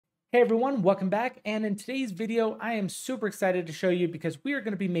Hey everyone, welcome back. And in today's video, I am super excited to show you because we are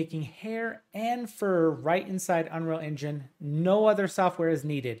going to be making hair and fur right inside Unreal Engine. No other software is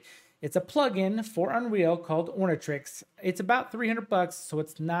needed. It's a plugin for Unreal called Ornatrix. It's about 300 bucks, so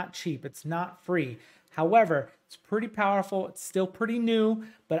it's not cheap. It's not free. However, it's pretty powerful. It's still pretty new,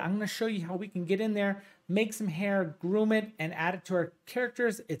 but I'm going to show you how we can get in there, make some hair, groom it, and add it to our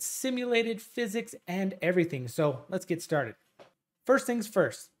characters. It's simulated physics and everything. So let's get started. First things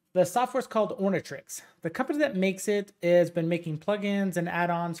first. The software is called Ornatrix. The company that makes it has been making plugins and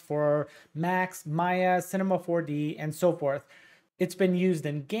add-ons for Max, Maya, Cinema 4D, and so forth. It's been used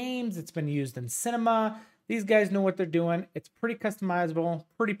in games, it's been used in cinema. These guys know what they're doing. It's pretty customizable,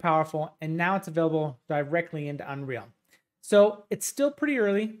 pretty powerful, and now it's available directly into Unreal. So it's still pretty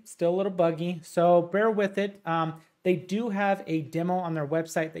early, still a little buggy, so bear with it. They do have a demo on their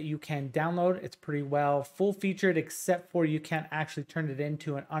website that you can download. It's pretty well full featured, except for you can't actually turn it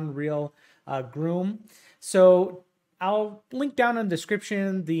into an Unreal groom. So I'll link down in the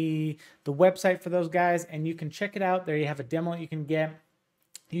description the website for those guys, and you can check it out. There you have a demo you can get.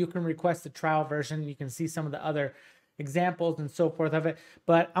 You can request a trial version. You can see some of the other examples and so forth of it.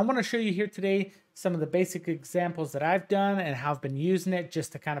 But I want to show you here today some of the basic examples that I've done and how I've been using it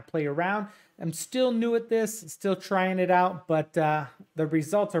just to kind of play around. I'm still new at this, still trying it out, but the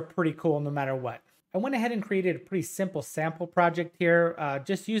results are pretty cool no matter what. I went ahead and created a pretty simple sample project here,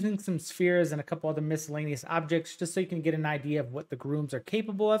 just using some spheres and a couple other miscellaneous objects, just so you can get an idea of what the grooms are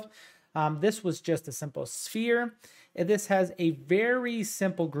capable of. This was just a simple sphere. And this has a very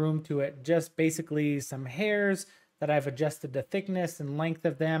simple groom to it, just basically some hairs that I've adjusted the thickness and length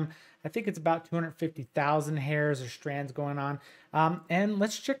of them. I think it's about 250,000 hairs or strands going on. And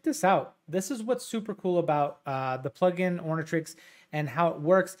let's check this out. This is what's super cool about the plugin Ornatrix and how it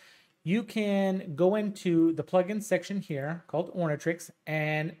works. You can go into the plugin section here called Ornatrix,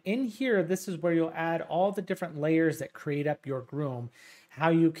 and in here, this is where you'll add all the different layers that create up your groom. How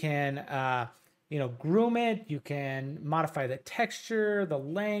you can groom it, you can modify the texture, the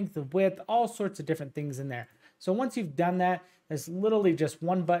length, the width, all sorts of different things in there. So once you've done that, there's literally just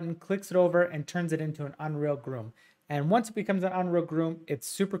one button, clicks it over and turns it into an Unreal groom. And once it becomes an Unreal groom, it's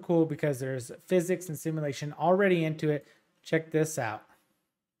super cool because there's physics and simulation already into it. Check this out.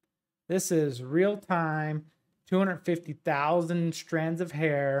 This is real time, 250,000 strands of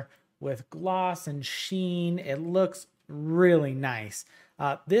hair with gloss and sheen. It looks really nice.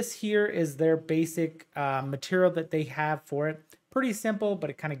 This here is their basic material that they have for it. Pretty simple, but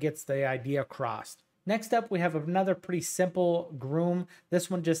it kind of gets the idea across. Next up, we have another pretty simple groom.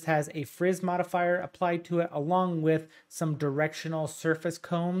 This one just has a frizz modifier applied to it along with some directional surface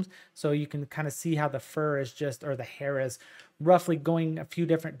combs. So you can kind of see how the fur is just, or the hair is roughly going a few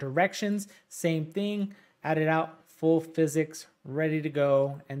different directions. Same thing, add it out, full physics, ready to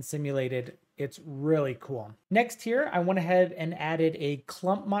go and simulated. It's really cool. Next here, I went ahead and added a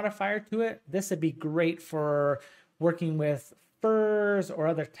clump modifier to it. This would be great for working with furs or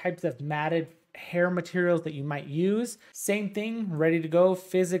other types of matted hair materials that you might use. Same thing, ready to go,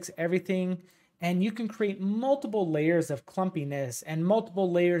 physics, everything. And you can create multiple layers of clumpiness and multiple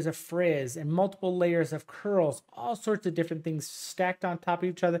layers of frizz and multiple layers of curls, all sorts of different things stacked on top of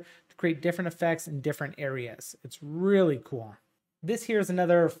each other to create different effects in different areas. It's really cool. This here is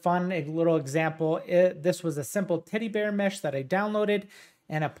another fun little example. This was a simple teddy bear mesh that I downloaded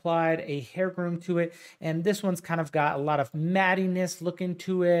and applied a hair groom to it. And this one's kind of got a lot of mattiness look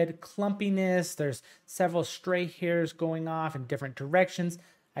into it, clumpiness. There's several stray hairs going off in different directions.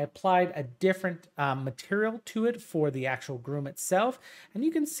 I applied a different material to it for the actual groom itself. And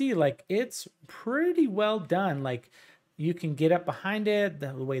you can see like it's pretty well done. Like you can get up behind it,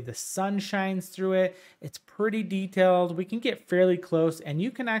 the way the sun shines through it. It's pretty detailed. We can get fairly close and you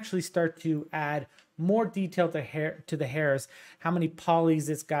can actually start to add more detail to the hairs, how many polys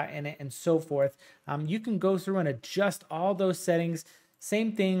it's got in it and so forth. You can go through and adjust all those settings.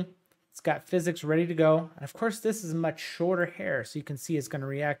 Same thing, it's got physics ready to go. And of course, this is much shorter hair, so you can see it's going to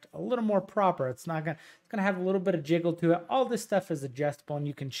react a little more proper. It's going to have a little bit of jiggle to it. All this stuff is adjustable and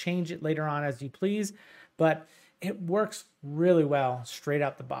you can change it later on as you please, but it works really well straight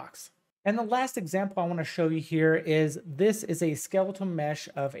out the box. And the last example I want to show you here is this is a skeletal mesh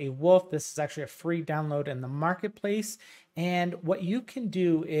of a wolf. This is actually a free download in the marketplace. And what you can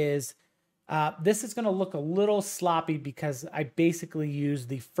do is, this is going to look a little sloppy because I basically used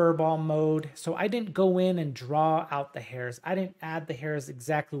the furball mode. So I didn't go in and draw out the hairs. I didn't add the hairs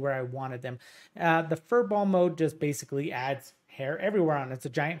exactly where I wanted them. The furball mode just basically adds hair everywhere on it. It's a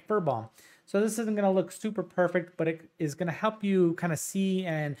giant furball. So this isn't going to look super perfect, but it is going to help you kind of see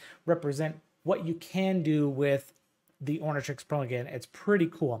and represent what you can do with the Ornatrix plugin. It's pretty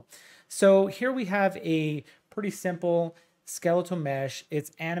cool. So here we have a pretty simple skeletal mesh.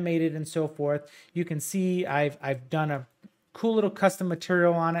 It's animated and so forth. You can see I've done a cool little custom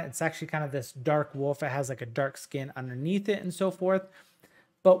material on it. It's actually kind of this dark wolf. It has like a dark skin underneath it and so forth.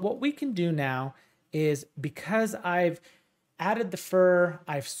 But what we can do now is, because I've added the fur,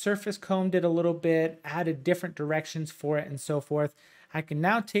 I've surface combed it a little bit, added different directions for it and so forth, I can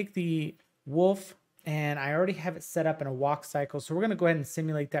now take the wolf, and I already have it set up in a walk cycle. So we're going to go ahead and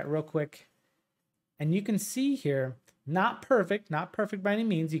simulate that real quick. And you can see here, not perfect by any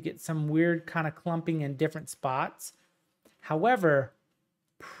means. You get some weird kind of clumping in different spots. However,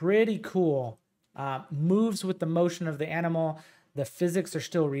 pretty cool. Moves with the motion of the animal. The physics are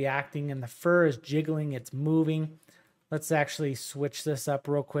still reacting, and the fur is jiggling, it's moving. Let's actually switch this up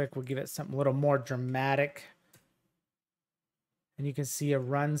real quick. We'll give it something a little more dramatic. And you can see a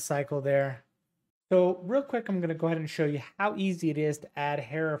run cycle there. So real quick, I'm going to go ahead and show you how easy it is to add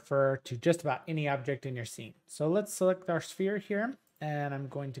hair or fur to just about any object in your scene. So let's select our sphere here, and I'm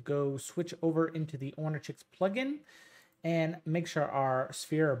going to go switch over into the Ornatrix plugin and make sure our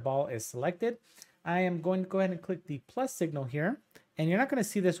sphere or ball is selected. I am going to go ahead and click the plus signal here. And you're not going to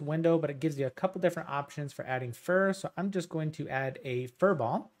see this window, but it gives you a couple different options for adding fur. So I'm just going to add a fur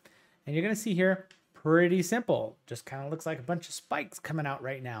ball. And you're going to see here, pretty simple. Just kind of looks like a bunch of spikes coming out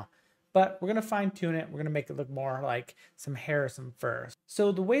right now. But we're going to fine tune it. We're going to make it look more like some hair or some fur.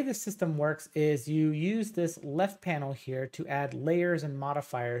 So the way the system works is you use this left panel here to add layers and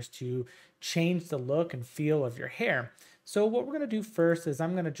modifiers to change the look and feel of your hair. So what we're going to do first is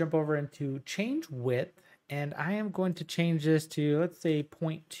I'm going to jump over into change width. And I am going to change this to, let's say,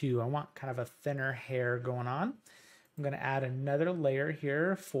 0.2. I want kind of a thinner hair going on. I'm going to add another layer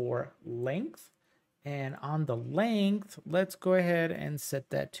here for length. And on the length, let's go ahead and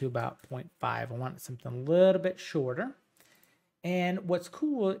set that to about 0.5. I want something a little bit shorter. And what's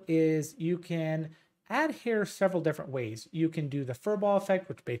cool is you can add hair several different ways. You can do the fur ball effect,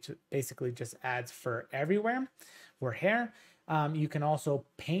 which basically just adds fur everywhere or hair. You can also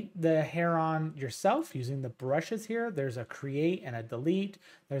paint the hair on yourself using the brushes here. There's a create and a delete.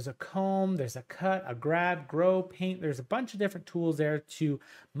 There's a comb, there's a cut, a grab, grow, paint. There's a bunch of different tools there to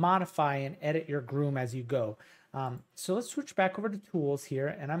modify and edit your groom as you go. So let's switch back over to tools here,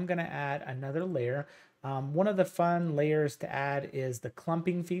 and I'm going to add another layer. One of the fun layers to add is the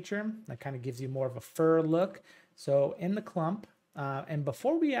clumping feature. That kind of gives you more of a fur look. So in the clump, and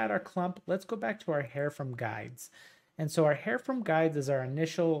before we add our clump, let's go back to our hair from guides. And so our hair from guides is our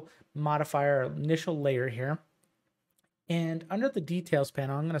initial modifier, initial layer here. And under the details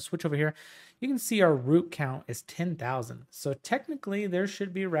panel, I'm going to switch over here. You can see our root count is 10,000. So technically there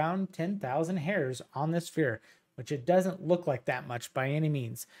should be around 10,000 hairs on this sphere, which it doesn't look like that much by any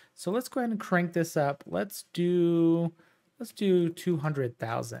means. So let's go ahead and crank this up. Let's do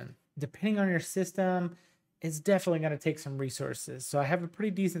 200,000. Depending on your system, it's definitely going to take some resources. So I have a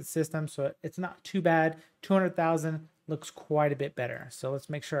pretty decent system, so it's not too bad. 200,000 looks quite a bit better. So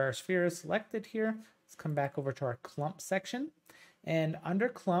let's make sure our sphere is selected here. Let's come back over to our clump section. And under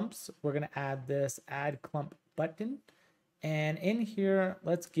clumps, we're going to add this add clump button. And in here,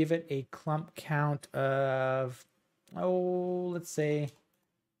 let's give it a clump count of, let's say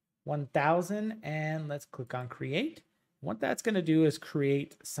 1,000. And let's click on create. What that's going to do is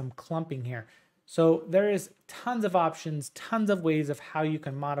create some clumping here. So there is tons of options, tons of ways of how you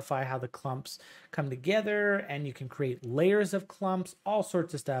can modify how the clumps come together, and you can create layers of clumps, all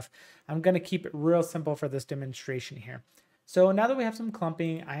sorts of stuff. I'm going to keep it real simple for this demonstration here. So now that we have some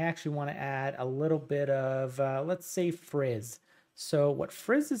clumping, I actually want to add a little bit of, let's say, frizz. So what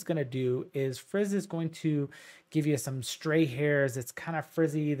frizz is going to do is frizz is going to give you some stray hairs. It's kind of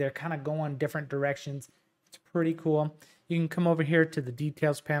frizzy. They're kind of going different directions. It's pretty cool. You can come over here to the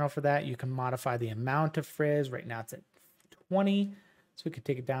details panel for that. You can modify the amount of frizz. Right now it's at 20. So we could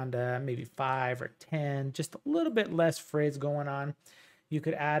take it down to maybe 5 or 10, just a little bit less frizz going on. You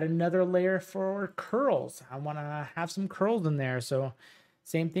could add another layer for curls. I want to have some curls in there. So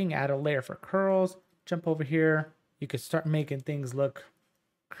same thing, add a layer for curls. Jump over here. You could start making things look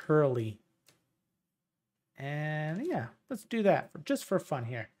curly. And yeah, let's do that just for fun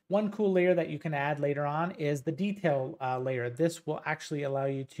here. One cool layer that you can add later on is the detail layer. This will actually allow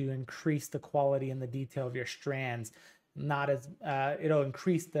you to increase the quality and the detail of your strands. It'll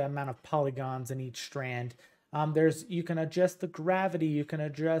increase the amount of polygons in each strand. You can adjust the gravity. You can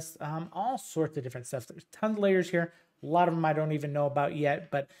adjust all sorts of different stuff. There's tons of layers here. A lot of them I don't even know about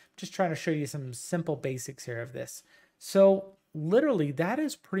yet, but just trying to show you some simple basics here of this. So literally that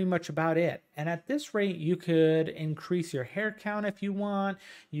is pretty much about it. And at this rate, you could increase your hair count if you want.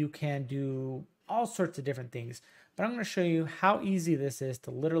 You can do all sorts of different things. But but I'm going to show you how easy this is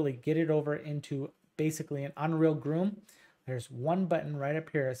to literally get it over into basically an Unreal Groom. There's one button right up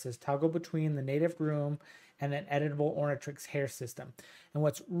here. It says toggle between the native groom and an editable Ornatrix hair system. And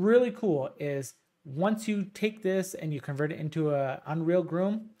what's really cool is once you take this and you convert it into an Unreal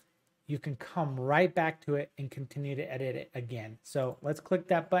Groom, you can come right back to it and continue to edit it again. So let's click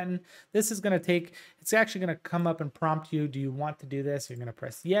that button. This is going to take, it's actually going to come up and prompt you, do you want to do this? You're going to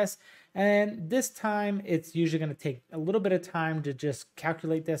press yes. And this time it's usually going to take a little bit of time to just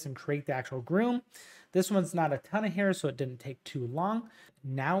calculate this and create the actual groom. This one's not a ton of hair, so it didn't take too long.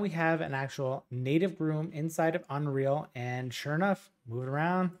 Now we have an actual native groom inside of Unreal, and sure enough, move it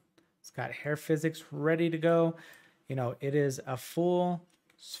around. It's got hair physics ready to go. You know, it is a full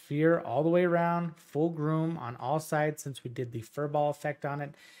sphere all the way around, full groom on all sides since we did the fur ball effect on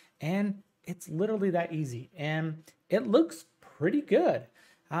it. And it's literally that easy. And it looks pretty good.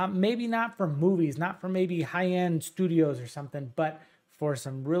 Maybe not for movies, not for maybe high-end studios or something, but for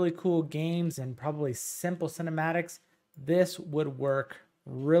some really cool games and probably simple cinematics, this would work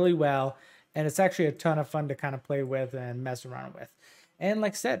really well. And it's actually a ton of fun to kind of play with and mess around with. And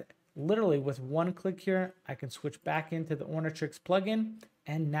like I said, literally with one click here, I can switch back into the Ornatrix plugin,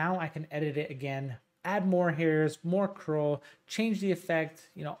 and now I can edit it again, add more hairs, more curl, change the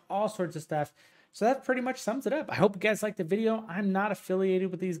effect, you know, all sorts of stuff. So that pretty much sums it up. I hope you guys liked the video. I'm not affiliated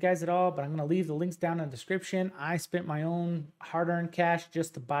with these guys at all, but I'm going to leave the links down in the description. I spent my own hard-earned cash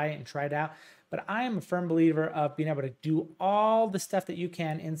just to buy it and try it out. But I am a firm believer of being able to do all the stuff that you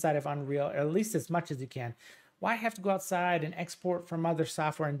can inside of Unreal, or at least as much as you can. Why have to go outside and export from other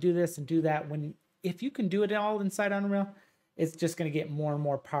software and do this and do that when if you can do it all inside Unreal, it's just going to get more and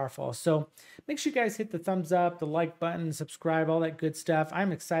more powerful. So make sure you guys hit the thumbs up, the like button, subscribe, all that good stuff.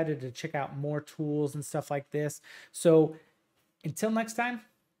 I'm excited to check out more tools and stuff like this. So until next time,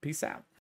 peace out.